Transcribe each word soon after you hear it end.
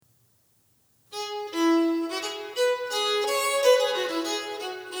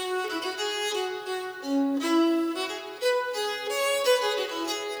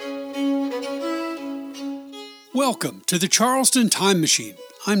Welcome to the Charleston Time Machine.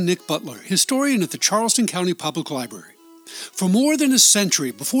 I'm Nick Butler, historian at the Charleston County Public Library. For more than a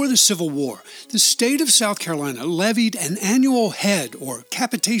century before the Civil War, the state of South Carolina levied an annual head or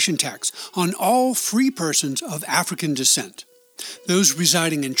capitation tax on all free persons of African descent. Those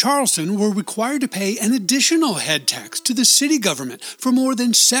residing in Charleston were required to pay an additional head tax to the city government for more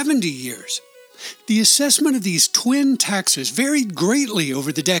than 70 years. The assessment of these twin taxes varied greatly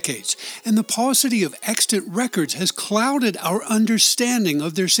over the decades, and the paucity of extant records has clouded our understanding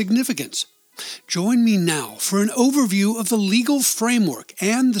of their significance. Join me now for an overview of the legal framework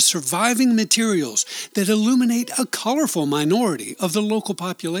and the surviving materials that illuminate a colorful minority of the local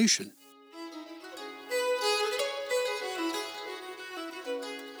population.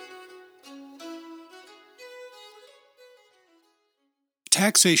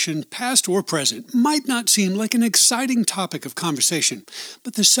 Taxation, past or present, might not seem like an exciting topic of conversation,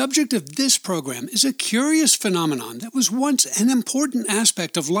 but the subject of this program is a curious phenomenon that was once an important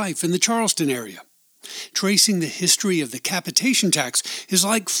aspect of life in the Charleston area. Tracing the history of the capitation tax is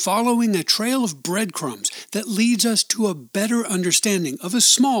like following a trail of breadcrumbs that leads us to a better understanding of a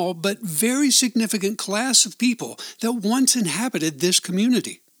small but very significant class of people that once inhabited this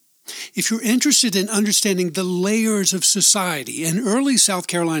community. If you're interested in understanding the layers of society in early South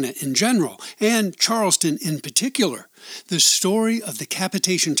Carolina in general, and Charleston in particular, the story of the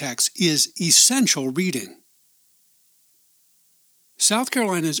capitation tax is essential reading. South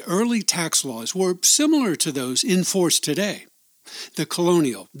Carolina's early tax laws were similar to those in force today. The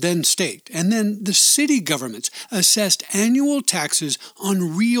colonial, then state, and then the city governments assessed annual taxes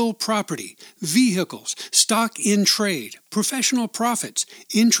on real property, vehicles, stock in trade, professional profits,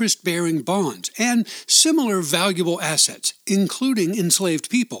 interest-bearing bonds, and similar valuable assets, including enslaved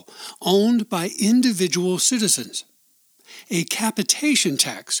people, owned by individual citizens. A capitation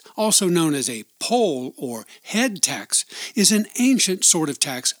tax, also known as a poll or head tax, is an ancient sort of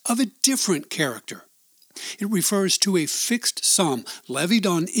tax of a different character. It refers to a fixed sum levied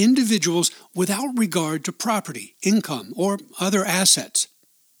on individuals without regard to property, income, or other assets.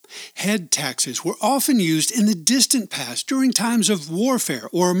 Head taxes were often used in the distant past during times of warfare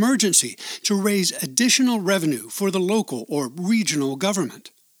or emergency to raise additional revenue for the local or regional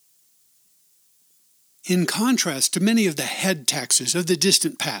government. In contrast to many of the head taxes of the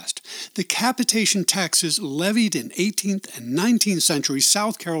distant past, the capitation taxes levied in 18th and 19th century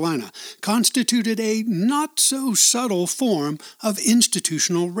South Carolina constituted a not-so-subtle form of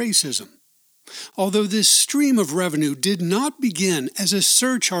institutional racism. Although this stream of revenue did not begin as a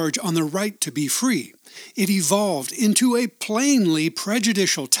surcharge on the right to be free, it evolved into a plainly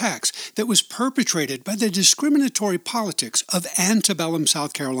prejudicial tax that was perpetrated by the discriminatory politics of antebellum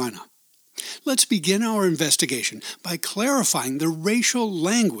South Carolina. Let's begin our investigation by clarifying the racial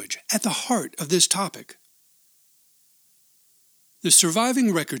language at the heart of this topic. The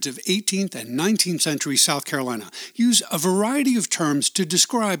surviving records of 18th and 19th century South Carolina use a variety of terms to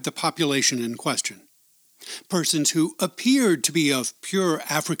describe the population in question. Persons who appeared to be of pure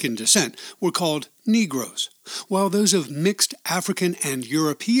African descent were called Negroes, while those of mixed African and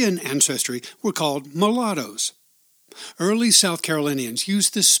European ancestry were called mulattoes. Early South Carolinians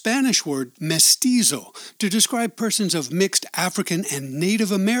used the Spanish word mestizo to describe persons of mixed African and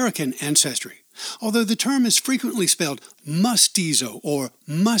Native American ancestry, although the term is frequently spelled mustizo or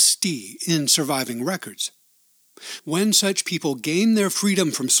musty in surviving records. When such people gained their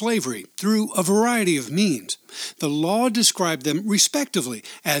freedom from slavery through a variety of means, the law described them respectively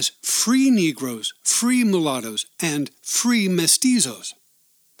as free Negroes, free mulattoes, and free mestizos.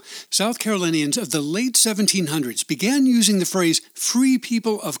 South Carolinians of the late 1700s began using the phrase free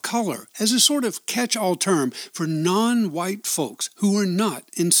people of color as a sort of catch-all term for non-white folks who were not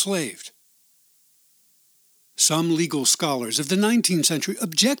enslaved. Some legal scholars of the 19th century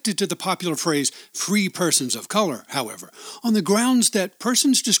objected to the popular phrase free persons of color, however, on the grounds that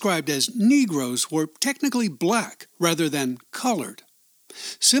persons described as Negroes were technically black rather than colored.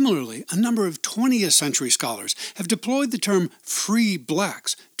 Similarly, a number of 20th century scholars have deployed the term free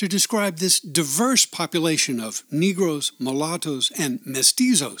blacks to describe this diverse population of Negroes, mulattoes, and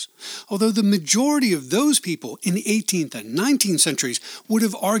mestizos, although the majority of those people in the 18th and 19th centuries would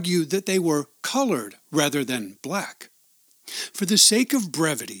have argued that they were colored rather than black. For the sake of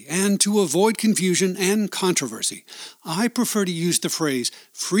brevity and to avoid confusion and controversy, I prefer to use the phrase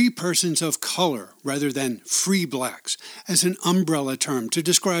free persons of color rather than free blacks as an umbrella term to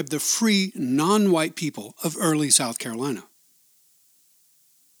describe the free, non-white people of early South Carolina.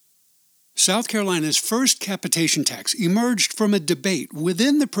 South Carolina's first capitation tax emerged from a debate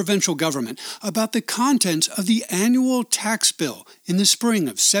within the provincial government about the contents of the annual tax bill in the spring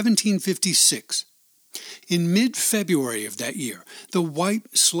of 1756. In mid-February of that year, the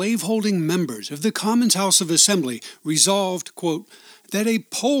white slaveholding members of the Commons House of Assembly resolved, quote, that a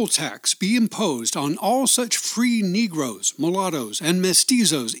poll tax be imposed on all such free Negroes, mulattoes, and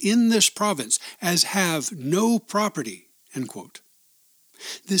mestizos in this province as have no property, end quote.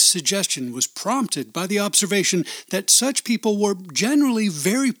 This suggestion was prompted by the observation that such people were generally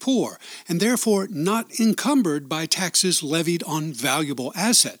very poor and therefore not encumbered by taxes levied on valuable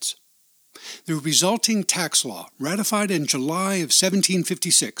assets. The resulting tax law, ratified in July of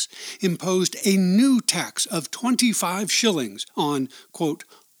 1756, imposed a new tax of 25 shillings on, quote,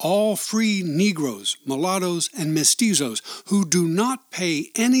 all free Negroes, mulattoes, and mestizos who do not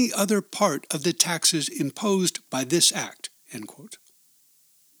pay any other part of the taxes imposed by this act, end quote.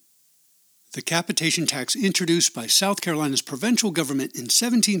 The capitation tax introduced by South Carolina's provincial government in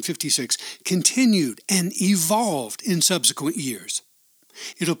 1756 continued and evolved in subsequent years.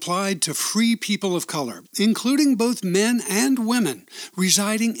 It applied to free people of color, including both men and women,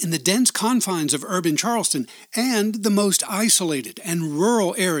 residing in the dense confines of urban Charleston and the most isolated and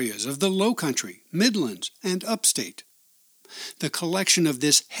rural areas of the Lowcountry, Midlands, and Upstate. The collection of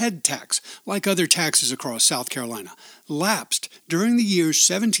this head tax, like other taxes across South Carolina, lapsed during the years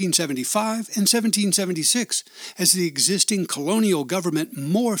 1775 and 1776 as the existing colonial government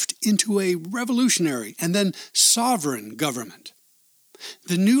morphed into a revolutionary and then sovereign government.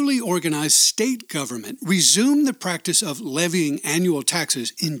 The newly organized state government resumed the practice of levying annual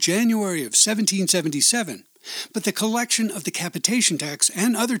taxes in January of 1777, but the collection of the capitation tax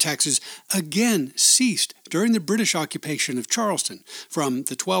and other taxes again ceased during the British occupation of Charleston from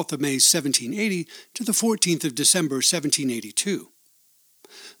the 12th of May 1780 to the 14th of December 1782.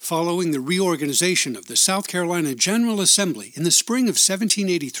 Following the reorganization of the South Carolina General Assembly in the spring of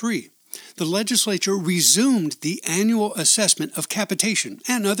 1783, the legislature resumed the annual assessment of capitation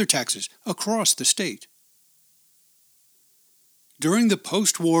and other taxes across the state. During the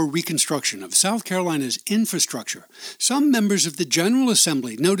post-war reconstruction of South Carolina's infrastructure, some members of the General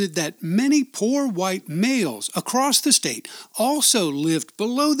Assembly noted that many poor white males across the state also lived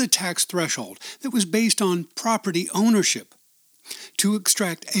below the tax threshold that was based on property ownership. To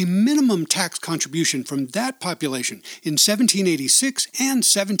extract a minimum tax contribution from that population in 1786 and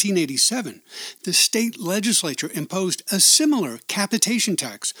 1787, the state legislature imposed a similar capitation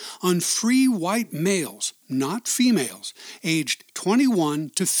tax on free white males, not females, aged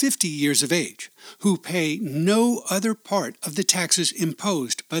 21 to 50 years of age, who pay no other part of the taxes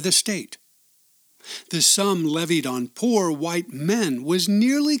imposed by the state. The sum levied on poor white men was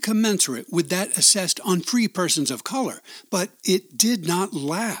nearly commensurate with that assessed on free persons of color, but it did not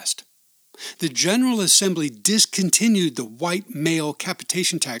last. The General Assembly discontinued the white male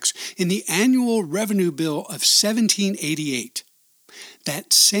capitation tax in the annual revenue bill of 1788.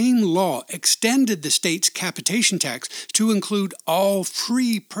 That same law extended the state's capitation tax to include all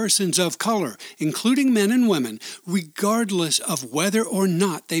free persons of color, including men and women, regardless of whether or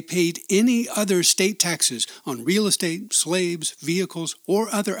not they paid any other state taxes on real estate, slaves, vehicles,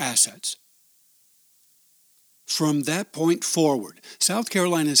 or other assets. From that point forward, South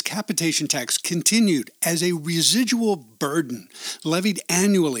Carolina's capitation tax continued as a residual burden levied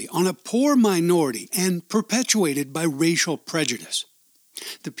annually on a poor minority and perpetuated by racial prejudice.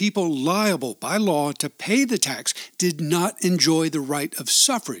 The people liable by law to pay the tax did not enjoy the right of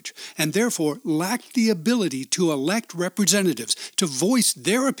suffrage and therefore lacked the ability to elect representatives to voice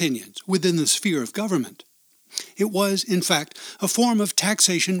their opinions within the sphere of government. It was, in fact, a form of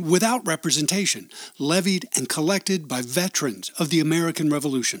taxation without representation, levied and collected by veterans of the American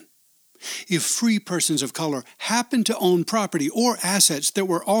Revolution. If free persons of color happened to own property or assets that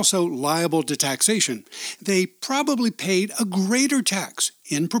were also liable to taxation, they probably paid a greater tax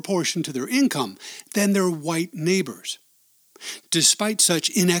in proportion to their income than their white neighbors. Despite such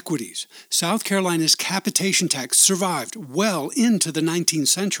inequities, South Carolina's capitation tax survived well into the 19th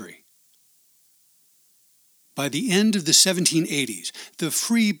century. By the end of the 1780s, the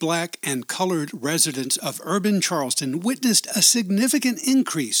free black and colored residents of urban Charleston witnessed a significant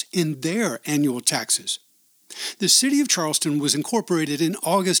increase in their annual taxes. The city of Charleston was incorporated in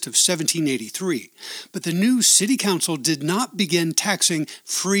August of 1783, but the new city council did not begin taxing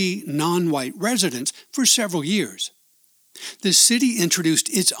free non-white residents for several years. The city introduced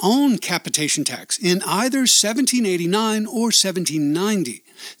its own capitation tax in either 1789 or 1790.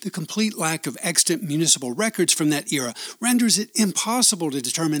 The complete lack of extant municipal records from that era renders it impossible to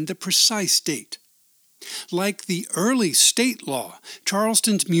determine the precise date. Like the early state law,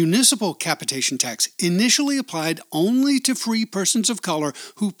 Charleston's municipal capitation tax initially applied only to free persons of color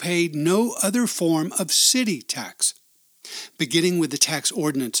who paid no other form of city tax. Beginning with the tax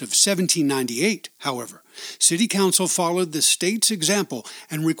ordinance of 1798, however, City Council followed the state's example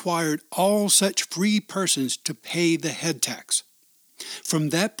and required all such free persons to pay the head tax. From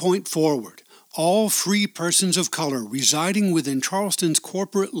that point forward, all free persons of color residing within Charleston's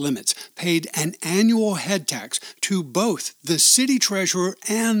corporate limits paid an annual head tax to both the city treasurer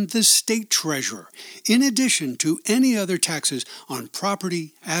and the state treasurer, in addition to any other taxes on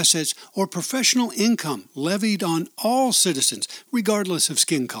property, assets, or professional income levied on all citizens, regardless of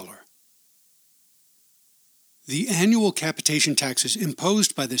skin color. The annual capitation taxes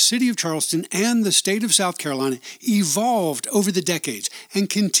imposed by the City of Charleston and the state of South Carolina evolved over the decades and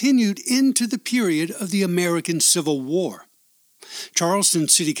continued into the period of the American Civil War. Charleston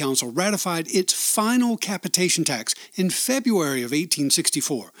City Council ratified its final capitation tax in February of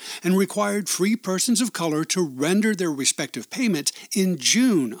 1864 and required free persons of color to render their respective payments in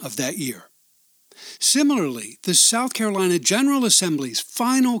June of that year. Similarly, the South Carolina General Assembly's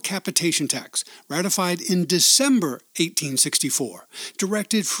final capitation tax, ratified in December 1864,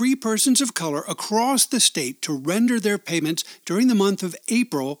 directed free persons of color across the state to render their payments during the month of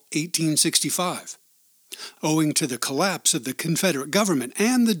April 1865. Owing to the collapse of the Confederate government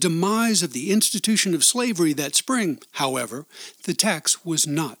and the demise of the institution of slavery that spring, however, the tax was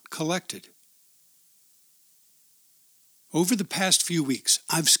not collected. Over the past few weeks,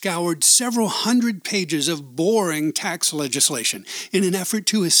 I've scoured several hundred pages of boring tax legislation in an effort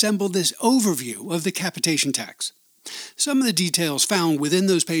to assemble this overview of the capitation tax. Some of the details found within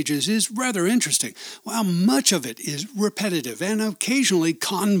those pages is rather interesting, while much of it is repetitive and occasionally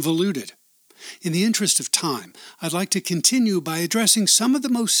convoluted. In the interest of time, I'd like to continue by addressing some of the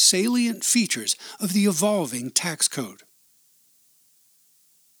most salient features of the evolving tax code.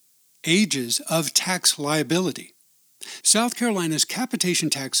 Ages of tax liability. South Carolina's capitation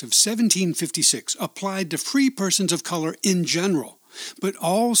tax of 1756 applied to free persons of color in general, but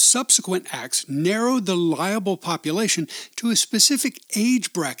all subsequent acts narrowed the liable population to a specific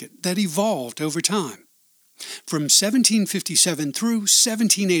age bracket that evolved over time. From 1757 through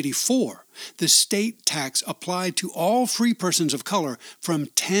 1784, the state tax applied to all free persons of color from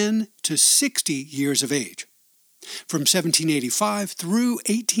 10 to 60 years of age. From 1785 through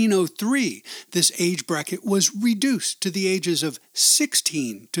 1803, this age bracket was reduced to the ages of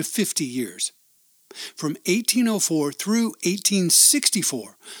 16 to 50 years. From 1804 through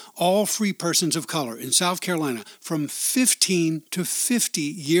 1864, all free persons of color in South Carolina from 15 to 50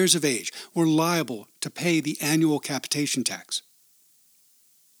 years of age were liable to pay the annual capitation tax.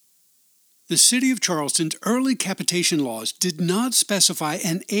 The City of Charleston's early capitation laws did not specify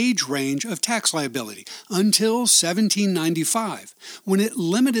an age range of tax liability until 1795, when it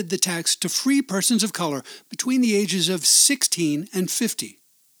limited the tax to free persons of color between the ages of 16 and 50.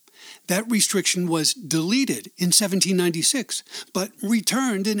 That restriction was deleted in 1796, but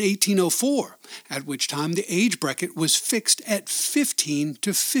returned in 1804, at which time the age bracket was fixed at 15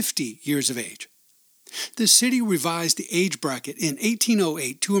 to 50 years of age. The city revised the age bracket in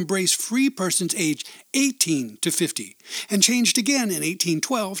 1808 to embrace free persons aged 18 to 50, and changed again in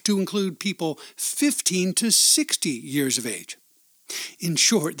 1812 to include people 15 to 60 years of age. In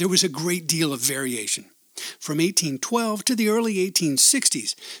short, there was a great deal of variation. From 1812 to the early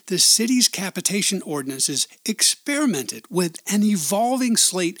 1860s, the city's capitation ordinances experimented with an evolving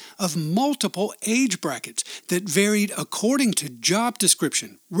slate of multiple age brackets that varied according to job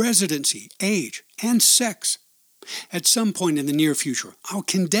description, residency, age, and sex. At some point in the near future, I'll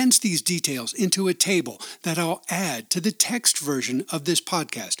condense these details into a table that I'll add to the text version of this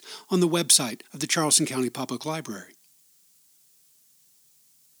podcast on the website of the Charleston County Public Library.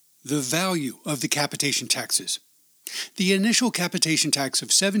 The value of the capitation taxes. The initial capitation tax of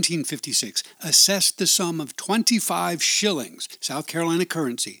 1756 assessed the sum of 25 shillings, South Carolina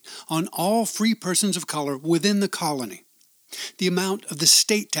currency, on all free persons of color within the colony. The amount of the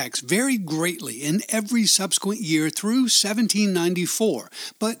state tax varied greatly in every subsequent year through 1794,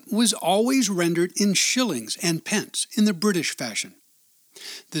 but was always rendered in shillings and pence in the British fashion.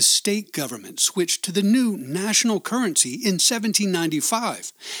 The state government switched to the new national currency in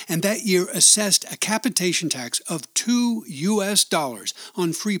 1795, and that year assessed a capitation tax of $2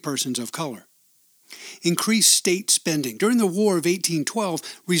 on free persons of color. Increased state spending during the War of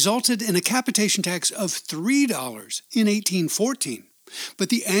 1812 resulted in a capitation tax of $3 in 1814, but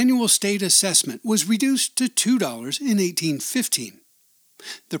the annual state assessment was reduced to $2 in 1815.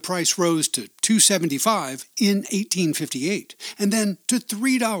 The price rose to $2.75 in 1858, and then to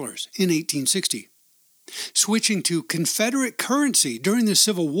 $3 in 1860. Switching to Confederate currency during the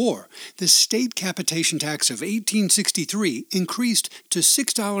Civil War, the state capitation tax of 1863 increased to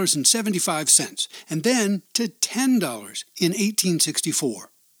 $6.75 and then to $10 in 1864.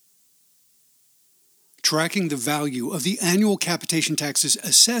 Tracking the value of the annual capitation taxes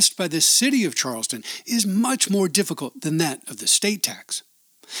assessed by the City of Charleston is much more difficult than that of the state tax.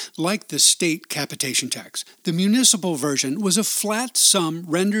 Like the state capitation tax, the municipal version was a flat sum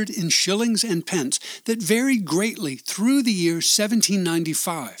rendered in shillings and pence that varied greatly through the year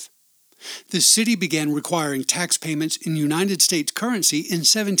 1795. The city began requiring tax payments in United States currency in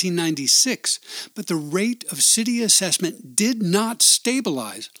 1796, but the rate of city assessment did not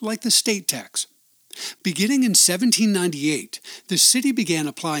stabilize like the state tax. Beginning in 1798, the city began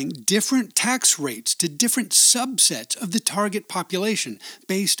applying different tax rates to different subsets of the target population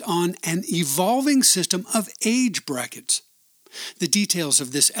based on an evolving system of age brackets. The details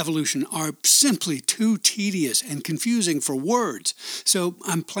of this evolution are simply too tedious and confusing for words, so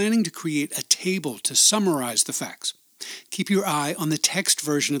I'm planning to create a table to summarize the facts. Keep your eye on the text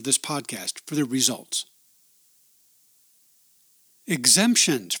version of this podcast for the results.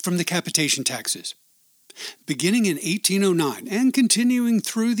 Exemptions from the capitation taxes. Beginning in 1809 and continuing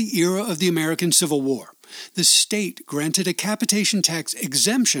through the era of the American Civil War, the state granted a capitation tax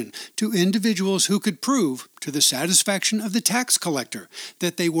exemption to individuals who could prove, to the satisfaction of the tax collector,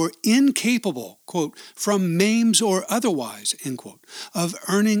 that they were incapable, quote, from maims or otherwise, end quote, of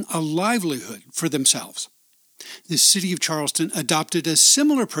earning a livelihood for themselves. The city of Charleston adopted a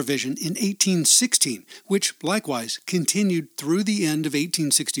similar provision in 1816, which likewise continued through the end of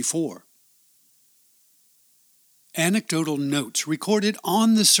 1864. Anecdotal notes recorded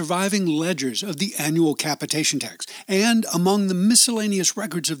on the surviving ledgers of the annual capitation tax and among the miscellaneous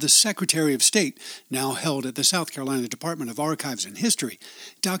records of the Secretary of State, now held at the South Carolina Department of Archives and History,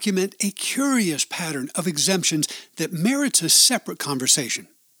 document a curious pattern of exemptions that merits a separate conversation.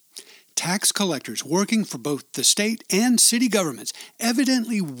 Tax collectors working for both the state and city governments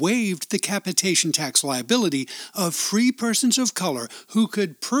evidently waived the capitation tax liability of free persons of color who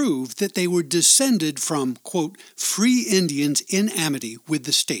could prove that they were descended from, quote, free Indians in amity with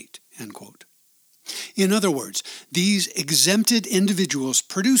the state, end quote. In other words, these exempted individuals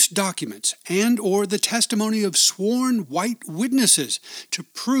produced documents and or the testimony of sworn white witnesses to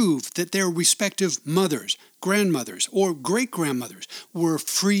prove that their respective mothers, grandmothers, or great-grandmothers were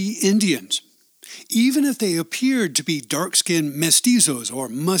free Indians. Even if they appeared to be dark-skinned mestizos or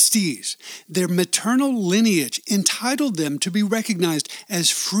musties, their maternal lineage entitled them to be recognized as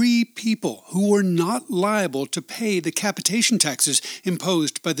free people who were not liable to pay the capitation taxes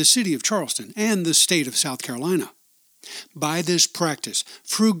imposed by the city of Charleston and the state of South Carolina. By this practice,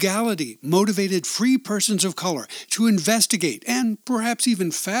 frugality motivated free persons of color to investigate and perhaps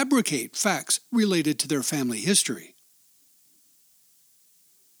even fabricate facts related to their family history.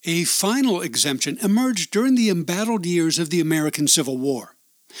 A final exemption emerged during the embattled years of the American Civil War.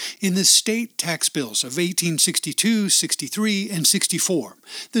 In the state tax bills of 1862, 63, and 64,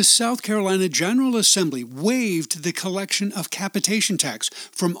 the South Carolina General Assembly waived the collection of capitation tax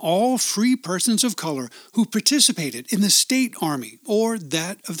from all free persons of color who participated in the state army or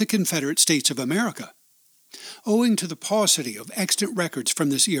that of the Confederate States of America. Owing to the paucity of extant records from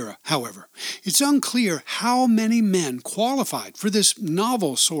this era, however, it's unclear how many men qualified for this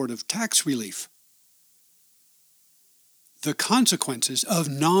novel sort of tax relief. The consequences of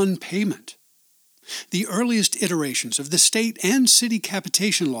non-payment. The earliest iterations of the state and city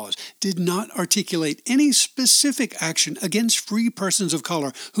capitation laws did not articulate any specific action against free persons of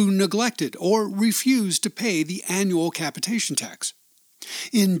color who neglected or refused to pay the annual capitation tax.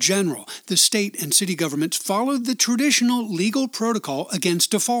 In general, the state and city governments followed the traditional legal protocol against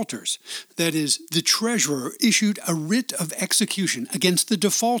defaulters. That is, the treasurer issued a writ of execution against the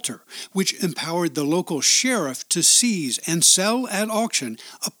defaulter, which empowered the local sheriff to seize and sell at auction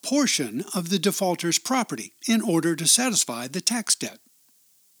a portion of the defaulter's property in order to satisfy the tax debt.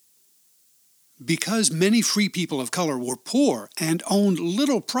 Because many free people of color were poor and owned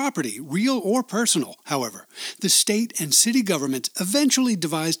little property, real or personal, however, the state and city governments eventually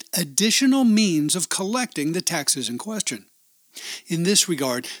devised additional means of collecting the taxes in question. In this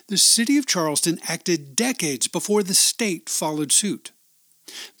regard, the city of Charleston acted decades before the state followed suit.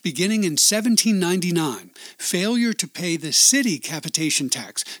 Beginning in 1799, failure to pay the city capitation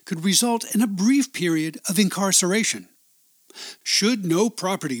tax could result in a brief period of incarceration. Should no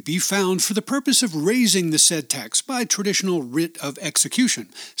property be found for the purpose of raising the said tax by traditional writ of execution,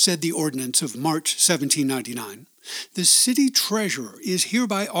 said the ordinance of March 1799, the city treasurer is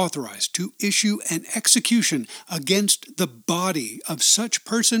hereby authorized to issue an execution against the body of such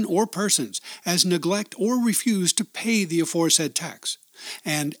person or persons as neglect or refuse to pay the aforesaid tax.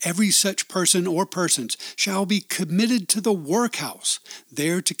 And every such person or persons shall be committed to the workhouse,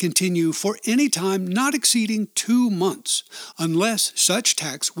 there to continue for any time not exceeding 2 months, unless such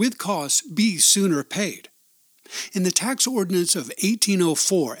tax with costs be sooner paid. In the tax ordinance of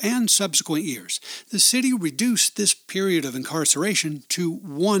 1804 and subsequent years, the city reduced this period of incarceration to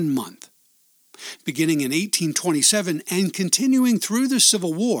 1 month. Beginning in 1827 and continuing through the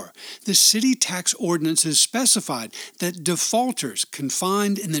Civil War, the city tax ordinances specified that defaulters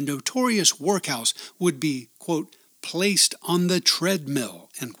confined in the notorious workhouse would be, quote, placed on the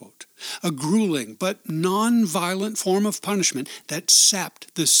treadmill, end quote, a grueling but non-violent form of punishment that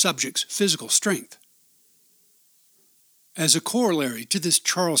sapped the subject's physical strength. As a corollary to this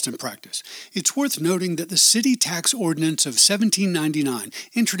Charleston practice, it's worth noting that the City Tax Ordinance of 1799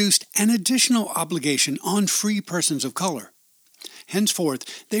 introduced an additional obligation on free persons of color.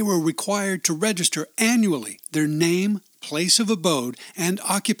 Henceforth, they were required to register annually their name, place of abode, and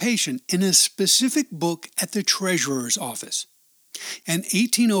occupation in a specific book at the treasurer's office. An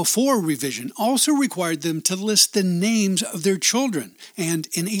 1804 revision also required them to list the names of their children, and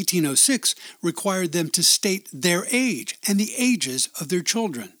in 1806 required them to state their age and the ages of their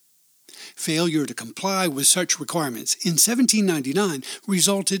children. Failure to comply with such requirements in 1799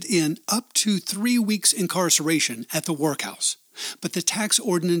 resulted in up to 3 weeks' incarceration at the workhouse. But the tax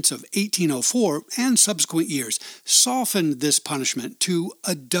ordinance of 1804 and subsequent years softened this punishment to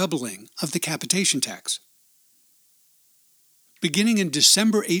a doubling of the capitation tax. Beginning in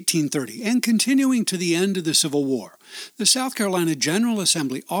December 1830 and continuing to the end of the Civil War, the South Carolina General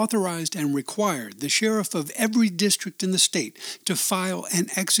Assembly authorized and required the sheriff of every district in the state to file an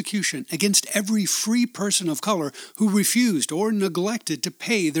execution against every free person of color who refused or neglected to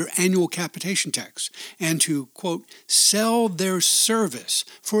pay their annual capitation tax, and to, quote, sell their service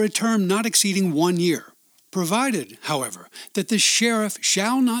for a term not exceeding 1 year. Provided, however, that the sheriff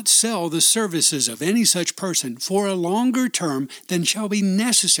shall not sell the services of any such person for a longer term than shall be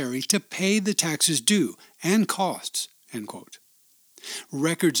necessary to pay the taxes due and costs, end quote.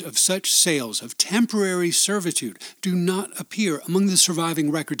 Records of such sales of temporary servitude do not appear among the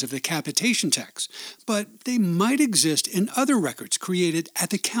surviving records of the capitation tax, but they might exist in other records created at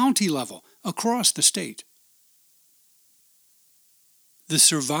the county level across the state. The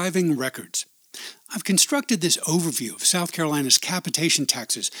surviving records. I've constructed this overview of South Carolina's capitation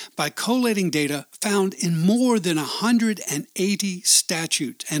taxes by collating data found in more than 180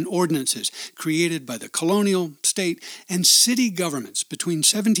 statutes and ordinances created by the colonial, state, and city governments between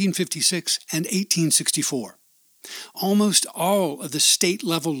 1756 and 1864. Almost all of the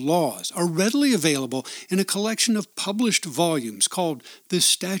state-level laws are readily available in a collection of published volumes called The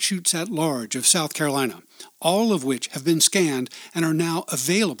Statutes at Large of South Carolina, all of which have been scanned and are now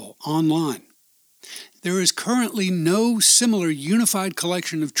available online. There is currently no similar unified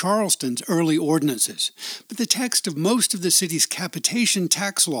collection of Charleston's early ordinances, but the text of most of the city's capitation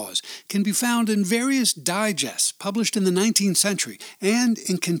tax laws can be found in various digests published in the 19th century and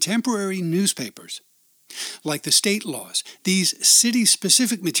in contemporary newspapers. Like the state laws, these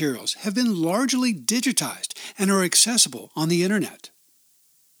city-specific materials have been largely digitized and are accessible on the Internet.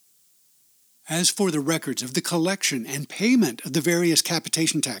 As for the records of the collection and payment of the various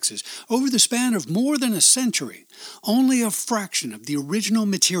capitation taxes over the span of more than a century, only a fraction of the original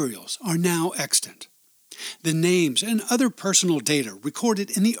materials are now extant. The names and other personal data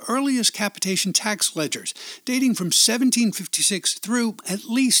recorded in the earliest capitation tax ledgers, dating from 1756 through at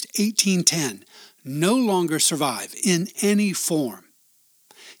least 1810, no longer survive in any form.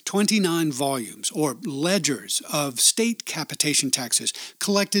 29 volumes, or ledgers, of state capitation taxes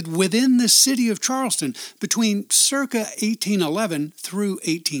collected within the city of Charleston between circa 1811 through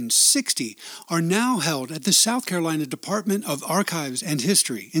 1860 are now held at the South Carolina Department of Archives and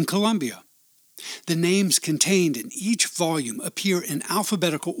History in Columbia. The names contained in each volume appear in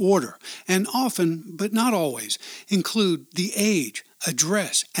alphabetical order and often, but not always, include the age,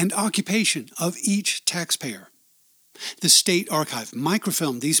 address, and occupation of each taxpayer. The State Archive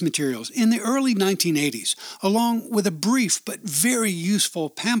microfilmed these materials in the early 1980s, along with a brief but very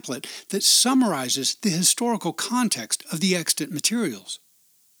useful pamphlet that summarizes the historical context of the extant materials.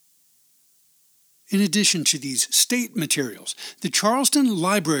 In addition to these state materials, the Charleston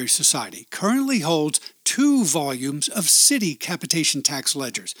Library Society currently holds 2 volumes of city capitation tax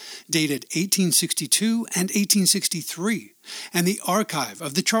ledgers, dated 1862 and 1863, and the archive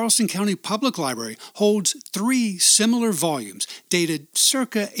of the Charleston County Public Library holds 3 similar volumes, dated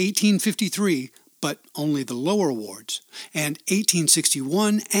circa 1853, but only the lower wards, and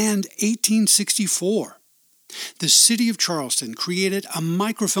 1861 and 1864. The City of Charleston created a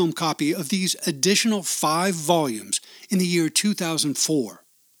microfilm copy of these additional 5 volumes in the year 2004.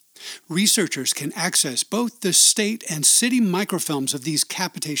 Researchers can access both the state and city microfilms of these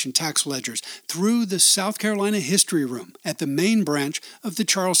capitation tax ledgers through the South Carolina History Room at the main branch of the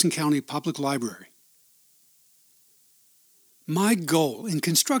Charleston County Public Library. My goal in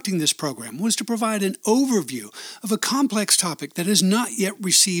constructing this program was to provide an overview of a complex topic that has not yet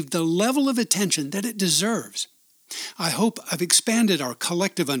received the level of attention that it deserves. I hope I've expanded our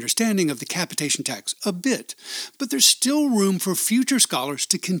collective understanding of the capitation tax a bit, but there's still room for future scholars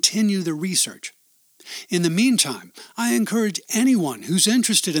to continue the research. In the meantime, I encourage anyone who's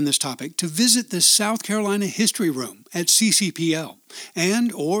interested in this topic to visit the South Carolina History Room at CCPL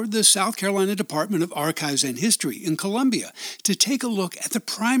or the South Carolina Department of Archives and History in Columbia to take a look at the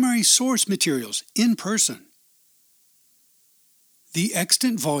primary source materials in person. The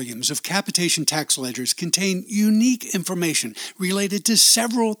extant volumes of capitation tax ledgers contain unique information related to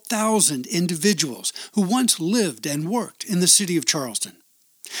several thousand individuals who once lived and worked in the city of Charleston.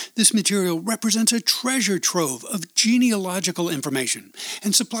 This material represents a treasure trove of genealogical information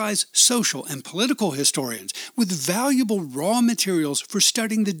and supplies social and political historians with valuable raw materials for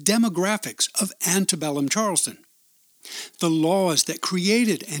studying the demographics of antebellum Charleston. The laws that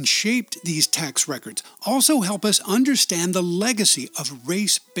created and shaped these tax records also help us understand the legacy of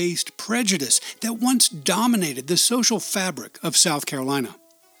race-based prejudice that once dominated the social fabric of South Carolina.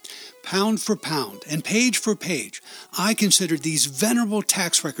 Pound for pound and page for page, I consider these venerable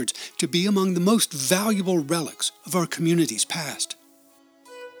tax records to be among the most valuable relics of our community's past.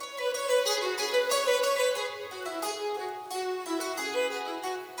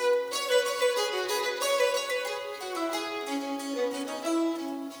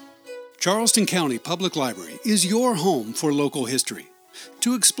 Charleston County Public Library is your home for local history.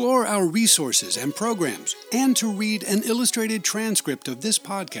 To explore our resources and programs, and to read an illustrated transcript of this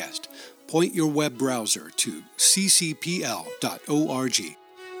podcast, point your web browser to ccpl.org.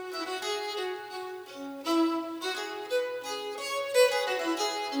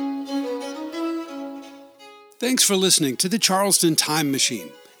 Thanks for listening to the Charleston Time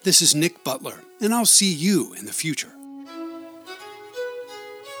Machine. This is Nick Butler, and I'll see you in the future.